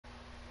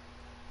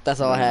That's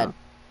all I had.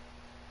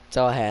 That's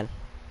all I had.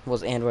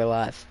 Was and we're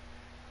live.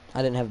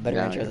 I didn't have a better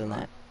Yeah, intro you're than fine.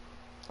 that.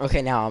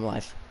 Okay, now I'm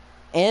live.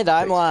 And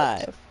I'm Takes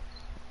place. live.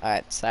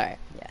 Alright, sorry.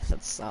 Yes,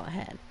 that's all I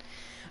had.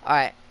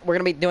 Alright, we're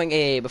gonna be doing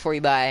a before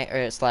you buy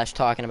or slash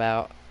talking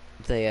about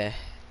the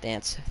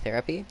dance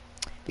therapy.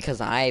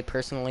 Because I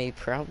personally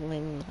probably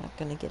not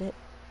gonna get it.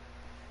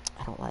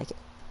 I don't like it.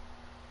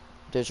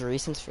 There's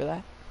reasons for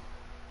that.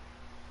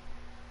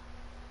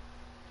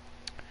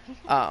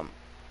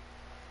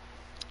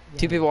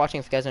 Two people watching,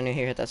 if you guys are new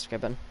here, hit that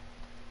subscribe button.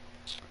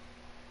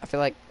 I feel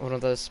like one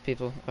of those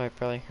people, or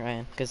probably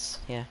Ryan, because,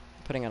 yeah,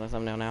 I'm putting on a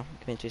thumbnail now.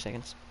 Give me 2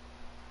 seconds.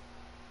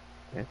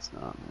 It's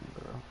not me,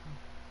 bro.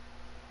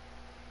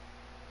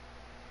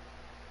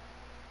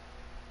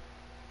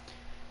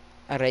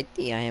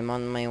 Alrighty, I am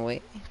on my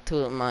way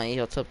to my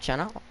YouTube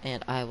channel,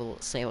 and I will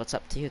say what's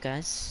up to you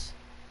guys.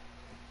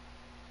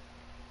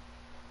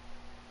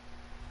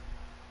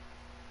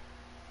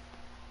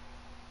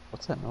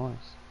 What's that noise?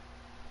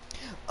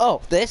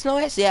 Oh, this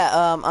noise?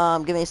 Yeah,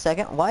 give me a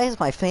second. Why is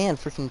my fan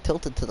freaking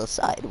tilted to the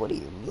side? What do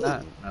you mean?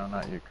 No,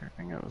 not you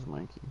creeping. It was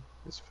Mikey.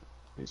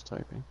 He's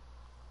typing.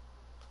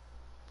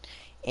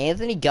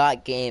 Anthony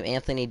got game.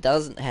 Anthony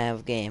doesn't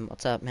have game.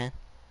 What's up, man?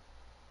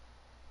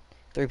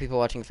 3 people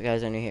watching. If you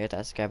guys are new here, hit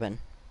that subscribe button.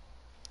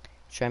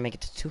 Try and make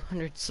it to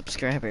 200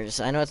 subscribers.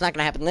 I know it's not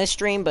gonna happen this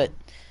stream, but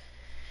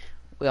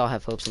we all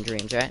have hopes and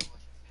dreams, right?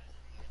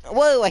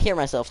 Whoa, I hear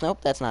myself. Nope,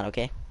 that's not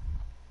okay.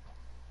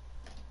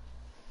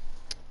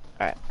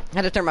 Alright, I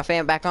had to turn my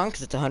fan back on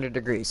because it's 100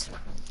 degrees.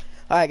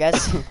 Alright,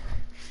 guys.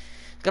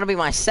 It's gonna be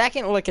my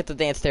second look at the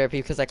dance therapy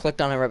because I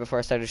clicked on it right before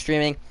I started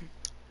streaming.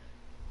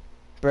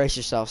 Brace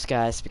yourselves,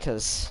 guys,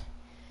 because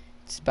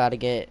it's about to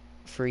get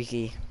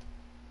freaky.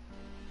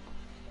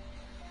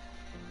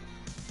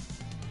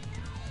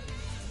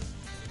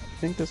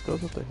 I think this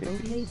goes with the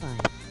hippies. Okay, fine.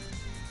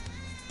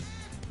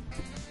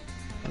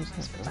 What is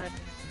this go?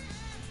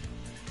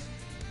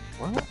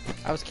 What?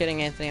 I was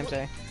kidding, Anthony, I'm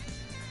sorry.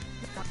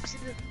 See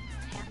the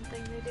hand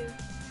thing they do?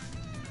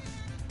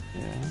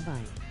 Yeah. Fine.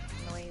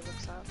 And the way he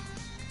looks up.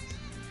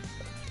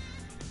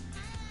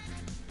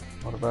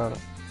 What about it?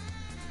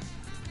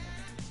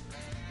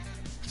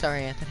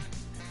 Sorry, Anthony.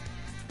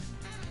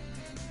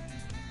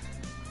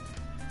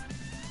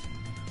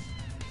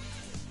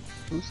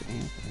 Who's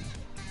Anthony?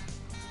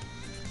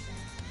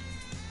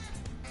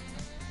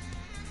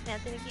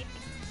 Anthony keep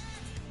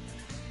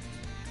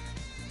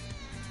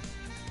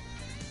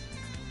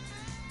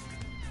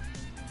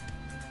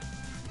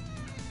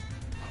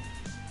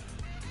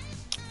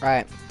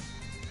Alright.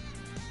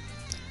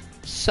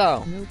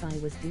 So, Nope, I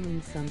was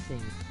doing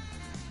something.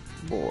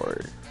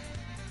 Boy.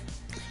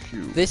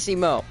 Cute. this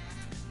emote,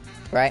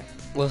 right?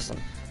 Listen.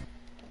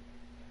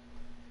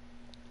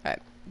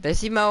 Alright.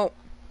 This emote,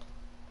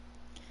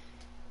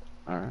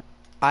 Alright.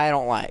 I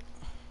don't like.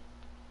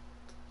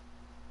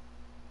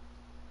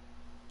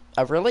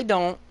 I really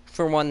don't.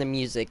 For one, the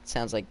music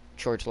sounds like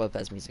George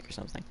Lopez music or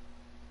something.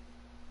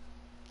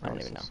 I don't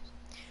even know.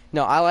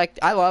 No,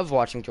 I love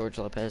watching George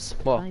Lopez.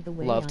 Well, By the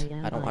way, loved. I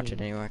am I don't watch it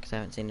buying. anymore because I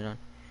haven't seen it on.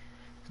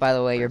 By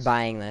the way, you're Nice.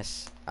 buying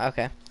this.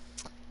 Okay.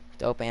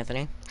 Dope,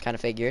 Anthony. Kind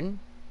of figured.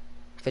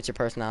 Fits your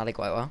personality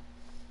quite well.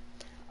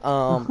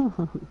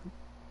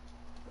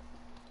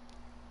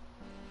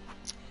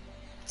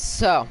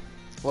 So,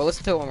 we'll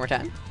listen to it one more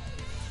time.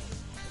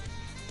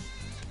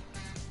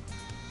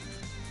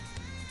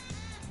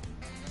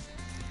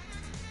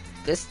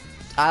 This,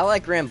 I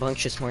like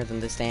Rambunctious more than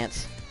this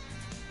dance.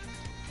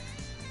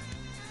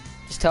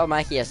 Just tell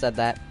Mikey I said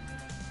that.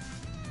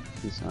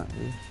 He's not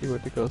here. He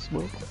went to go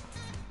smoke.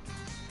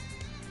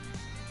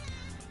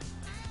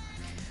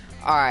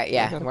 Alright, I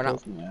yeah, gotta we're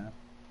not close the app.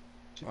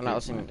 we're not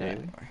listening to that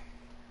anymore.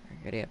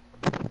 Idiot.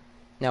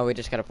 No, we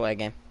just gotta play a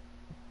game.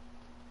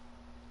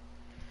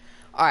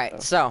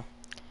 Alright, so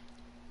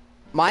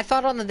my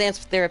thought on the dance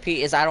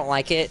therapy is I don't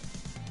like it.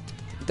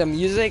 The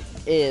music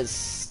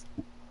is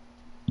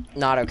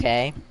not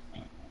okay.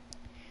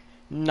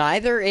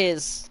 Neither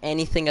is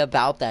anything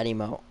about that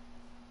emote.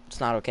 It's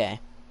not okay.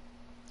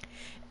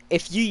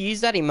 If you use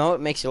that emote,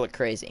 it makes you look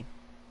crazy.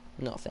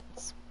 No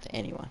offense to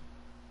anyone.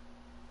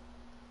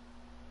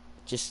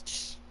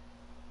 Just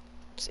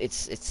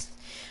it's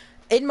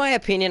in my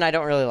opinion, I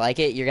don't really like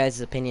it. Your guys'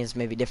 opinions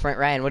may be different.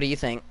 Ryan, what do you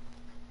think?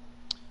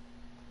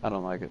 I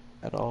don't like it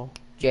at all.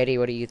 JD,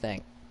 what do you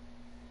think?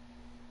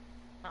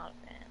 not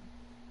a fan.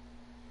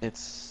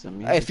 It's the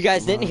If you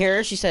guys music's too didn't hear her,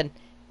 much. she said,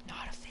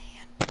 "Not a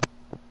fan."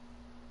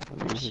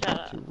 The music Shut is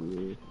up. too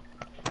weird.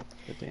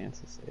 The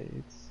dances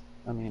aids.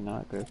 I mean,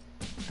 not good.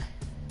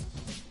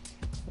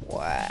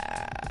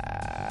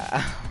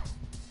 Wow.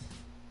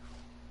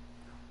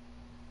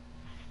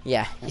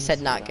 Yeah, he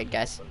said not good,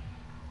 guys.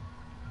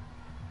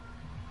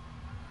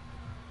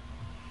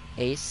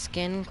 Ace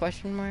skin?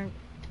 Question mark.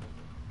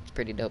 It's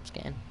pretty dope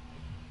skin.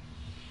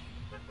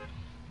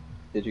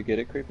 Did you get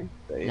it, creeping?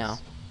 No.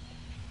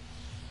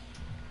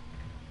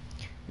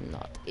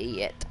 Not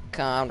yet,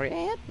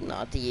 Conrad.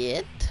 Not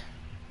yet.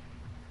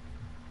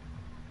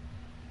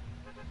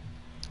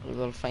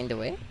 We'll find a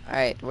way.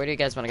 Alright, where do you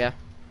guys want to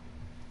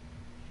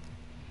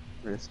go?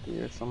 risky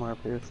or somewhere up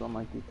here so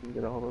like you can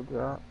get a auto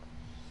drop.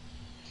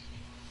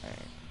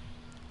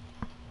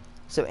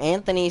 So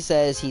Anthony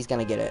says he's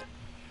gonna get it.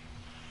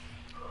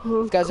 If you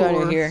Of guys are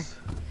new here, course.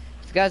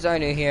 if you guys are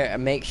new here,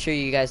 make sure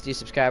you guys do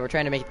subscribe. We're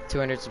trying to make it to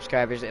 200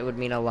 subscribers. It would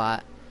mean a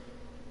lot.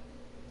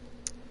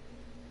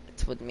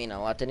 It would mean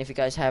a lot. And if you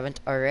guys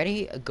haven't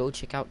already, go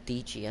check out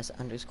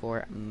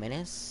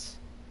DGS_Menace.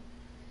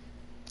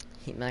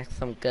 He makes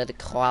some good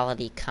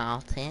quality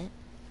content.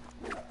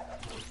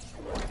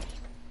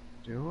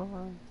 Do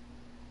I?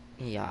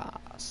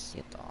 Yes,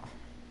 you do.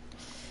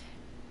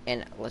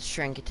 And let's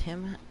try and get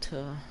him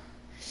to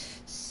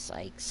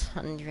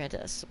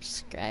 600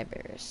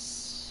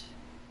 subscribers.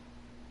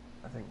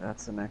 I think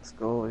that's the next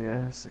goal,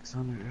 yeah,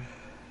 600.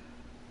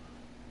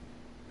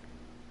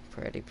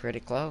 Pretty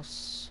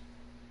close.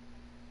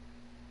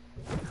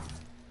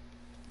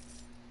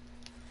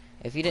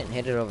 If you didn't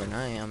hit it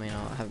overnight, I mean,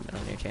 I haven't been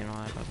on your channel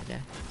I probably did.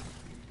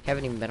 You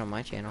haven't even been on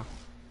my channel.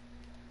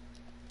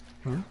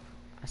 Hmm?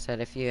 I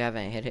said if you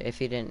haven't hit it, if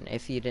you didn't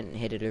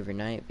hit it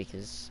overnight,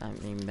 because I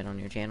haven't even been on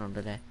your channel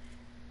today.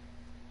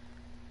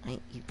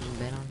 Ain't even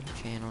been on your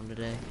channel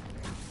today.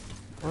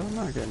 Well, I'm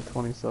not getting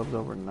 20 subs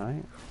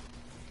overnight.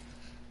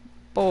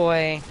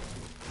 Boy.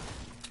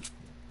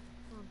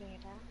 I'm being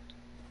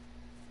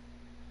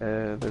attacked.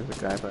 There's a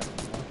guy back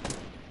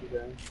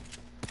there.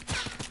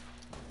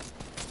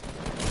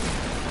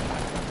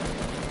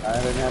 I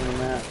didn't have the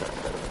map.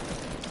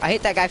 I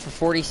hit that guy for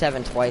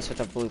 47 twice with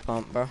a blue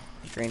pump, bro.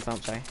 Green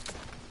pump, sorry.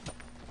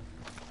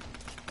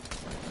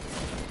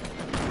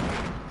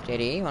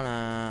 JD, you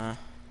wanna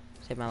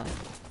save my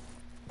life?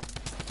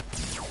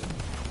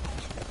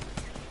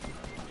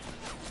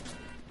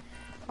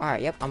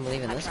 Alright, yep, I'm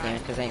leaving this game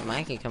because ain't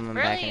Mikey coming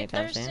back Really?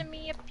 anytime There's soon.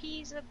 me a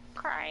piece of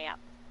crap.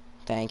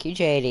 Thank you,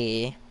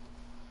 JD.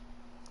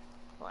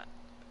 What?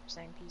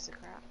 Saying piece of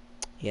crap?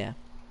 Yeah.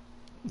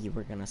 You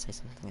were gonna say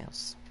something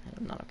else. And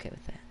I'm not okay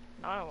with that.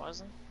 No, I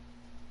wasn't.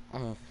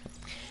 Mm.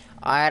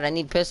 Alright, I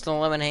need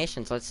pistol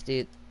eliminations. Let's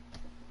do...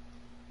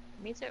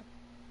 Me too.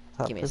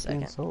 Top Give me a 15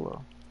 second.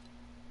 solo.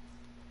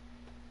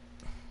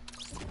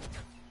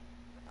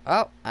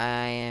 Oh,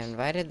 I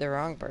invited the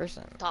wrong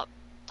person. Top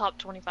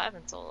 25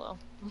 in solo.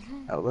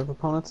 Outlive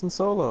opponents in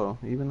solo,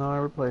 even though I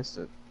replaced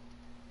it.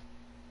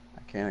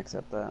 I can't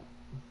accept that.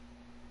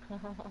 You're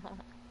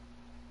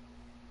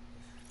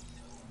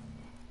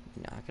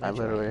not I gonna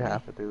literally join me.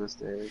 have to do the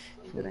stage.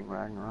 I'm getting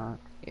Ragnarok.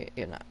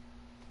 You're not.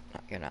 No,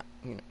 you're not.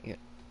 You're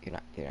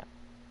not. You're not.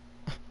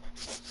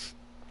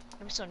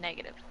 I'm so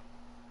negative.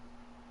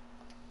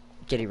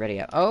 Getting ready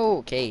up. Oh,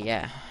 okay,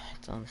 yeah.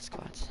 It's on the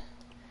squads.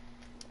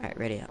 Alright,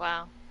 ready up.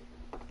 Wow.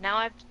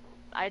 Now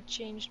I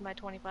changed my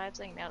 25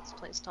 thing. Now it's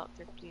placed top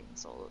 50 in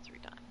solo 3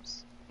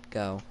 times.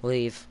 Go.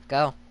 Leave.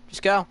 Go.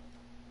 Just go.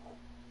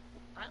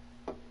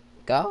 What?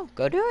 Go.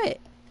 Go do it.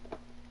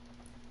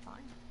 Fine.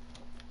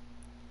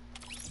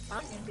 It's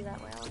not gonna be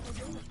that way. I'll go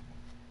do it.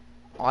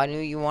 Oh, I knew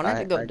you wanted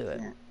to go I do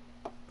it.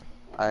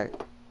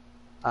 can't.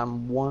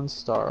 I'm 1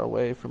 star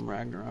away from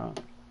Ragnarok.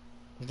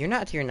 You're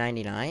not tier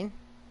 99.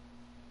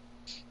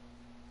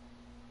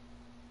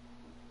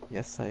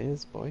 Yes, I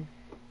is, boy.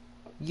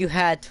 You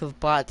had to have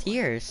bought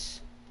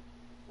tiers.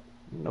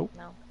 Nope.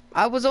 No.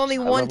 I was only I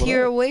one leveled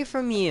tier up. away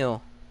from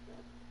you.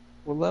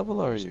 What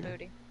level are There's you?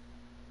 booty.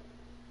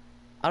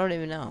 I don't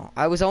even know.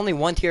 I was only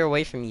one tier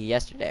away from you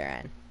yesterday,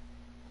 Ryan.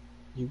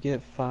 You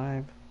get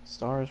 5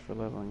 stars for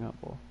leveling up,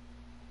 boy.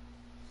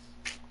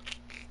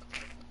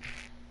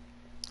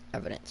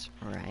 Evidence.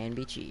 Ryan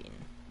be cheating.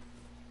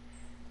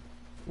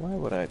 Why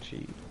would I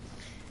cheat?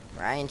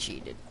 Ryan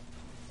cheated.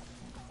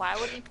 Why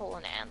would he pull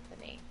an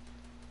Anthony?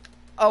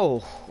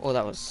 Oh,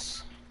 that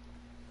was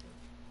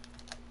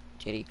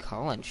JD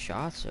calling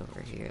shots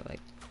over here. Like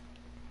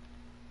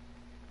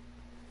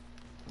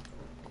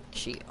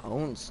she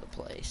owns the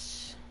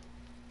place.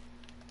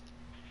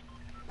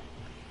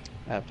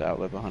 I have to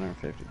outlive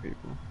 150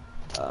 people.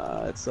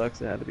 It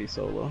sucks it had to be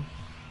solo.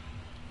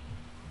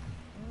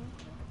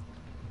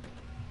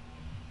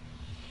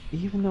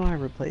 Even though I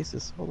replaced the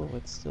solo,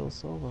 it's still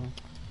solo.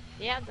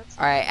 Yeah, that's.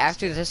 Alright,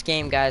 after this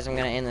game, guys, I'm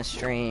gonna end the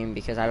stream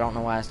because I don't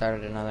know why I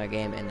started another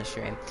game in the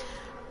stream.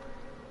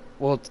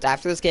 Well,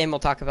 after this game, we'll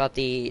talk about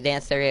the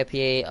dance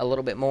therapy a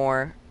little bit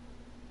more,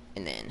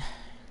 and then.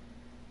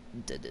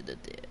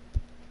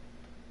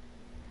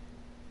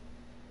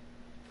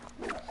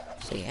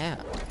 So yeah,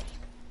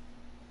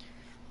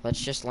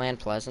 let's just land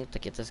Pleasant to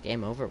get this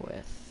game over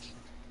with.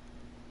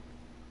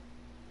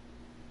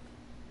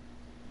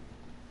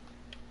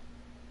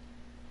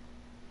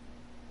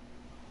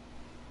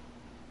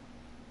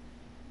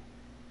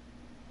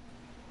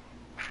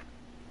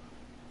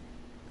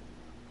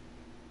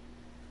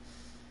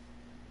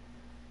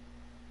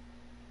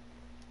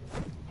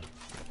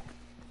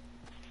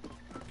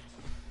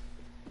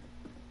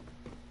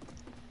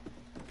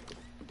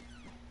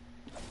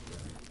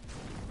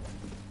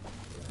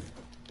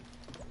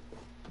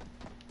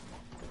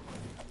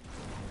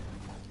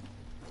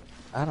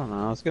 I don't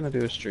know, I was gonna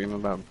do a stream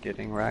about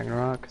getting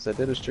Ragnarok, because I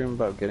did a stream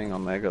about getting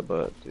Omega,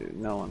 but dude,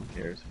 no one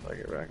cares if I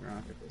get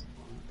Ragnarok at this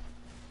point.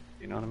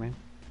 You know what I mean?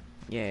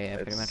 Yeah,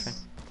 pretty much. Right.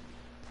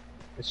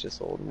 It's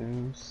just old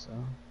news, so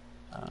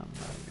I'm not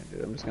gonna do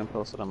it. I'm just gonna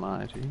post it on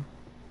my IG,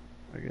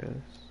 I guess.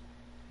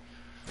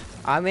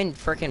 I'm in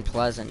freaking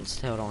Pleasant.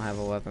 Still don't have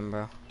a weapon,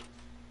 bro.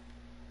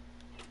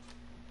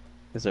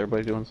 Is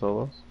everybody doing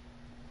solos?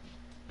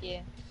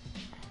 Yeah.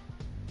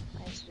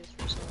 I used to do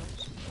 3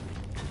 solos.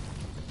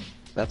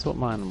 That's what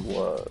mine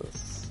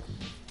was.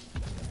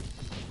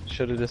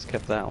 Should have just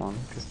kept that one,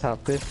 because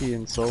top 50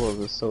 in solos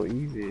is so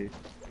easy.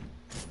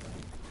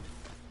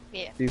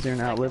 Yeah. It's easier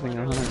than I can outliving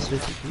literally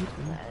 150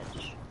 people.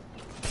 Edge.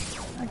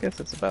 I guess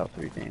it's about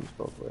 3 games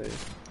both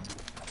ways.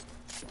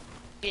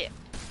 Yeah.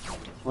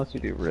 Unless you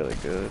do really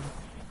good,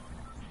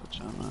 which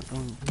I'm not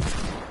going to.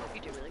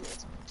 You do really good.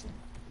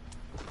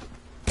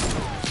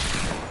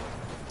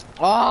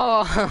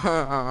 Oh!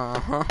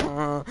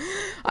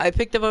 I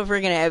picked up a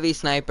freaking heavy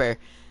sniper,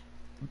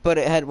 but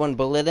it had 1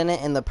 bullet in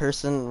it, and the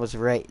person was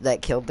right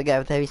that killed the guy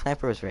with the heavy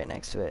sniper was right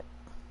next to it.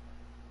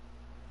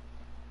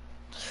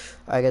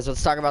 Alright, guys,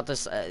 let's talk about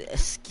this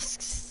dance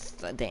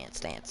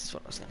is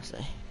what I was gonna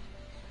say.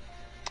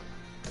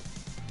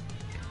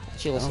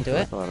 Did you listen to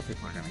it? A lot of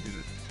people are gonna get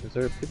it. Is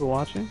there people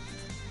watching?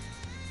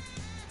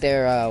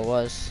 There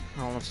was.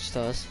 I don't know if there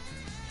still is.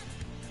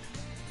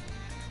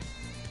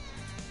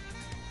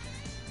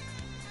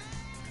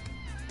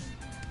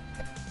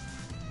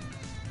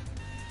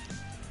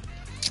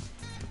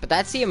 But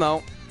that's the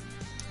emote.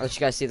 I'll let you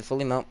guys see the full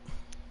emote.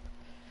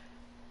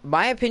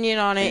 My opinion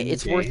on it,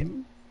 it's worth...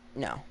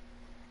 No.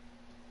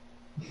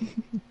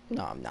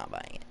 No, I'm not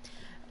buying it.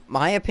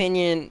 My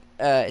opinion,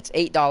 it's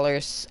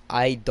 $8.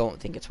 I don't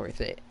think it's worth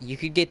it. You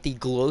could get the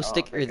glow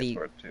stick or the... It's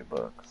worth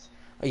 $2.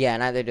 Yeah,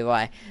 neither do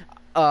I.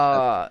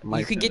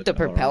 You could get the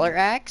propeller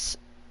axe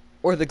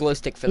or the glow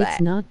stick for that.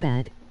 It's not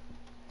bad.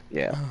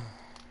 Yeah.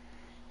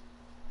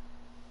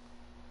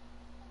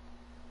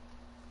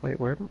 Wait,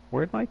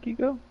 where'd Mikey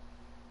go?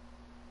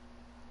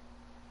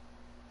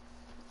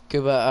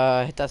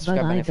 Kuba, hit that But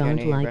subscribe button I if you're don't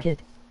new here, like bro. it.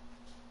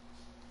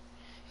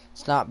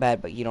 It's not bad,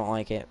 but you don't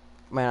like it.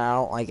 Man, I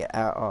don't like it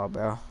at all,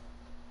 bro.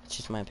 It's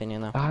just my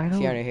opinion, though. I If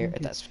don't you're new here, think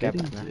hit that it's subscribe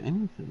fitting button. to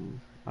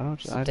anything. I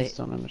just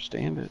don't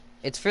understand it.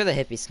 It's for the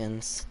hippie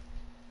skins.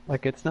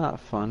 Like, it's not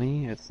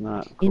funny, it's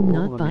not cool, I'm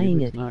not the buying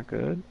music's it. not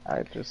good.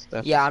 That's Yeah, just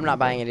I'm me, not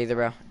buying though. it either,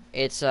 bro.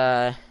 It's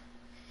 $8.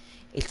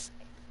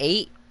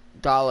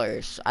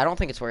 I don't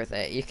think it's worth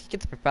it. You could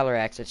get the propeller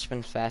axe; it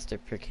spins faster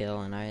per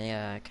kill, and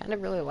I kind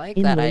of really like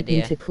that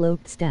idea. To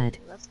cloaked stat.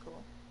 That's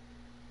cool.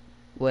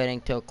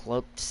 Waiting till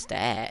cloaked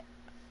stat.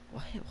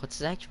 What's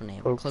his actual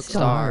name? Cloaked Cloaked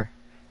Star.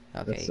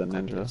 Star. Okay, That's a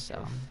corrected ninja.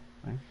 himself.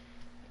 Right.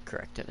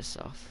 Corrected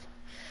himself.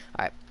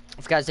 Alright.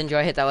 If you guys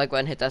enjoy, hit that like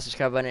button, hit that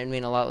subscribe button. It'd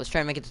mean a lot. Let's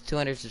try and make it to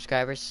 200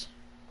 subscribers.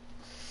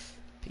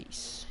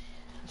 Peace.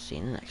 See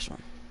you in the next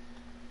one.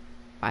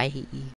 Bye.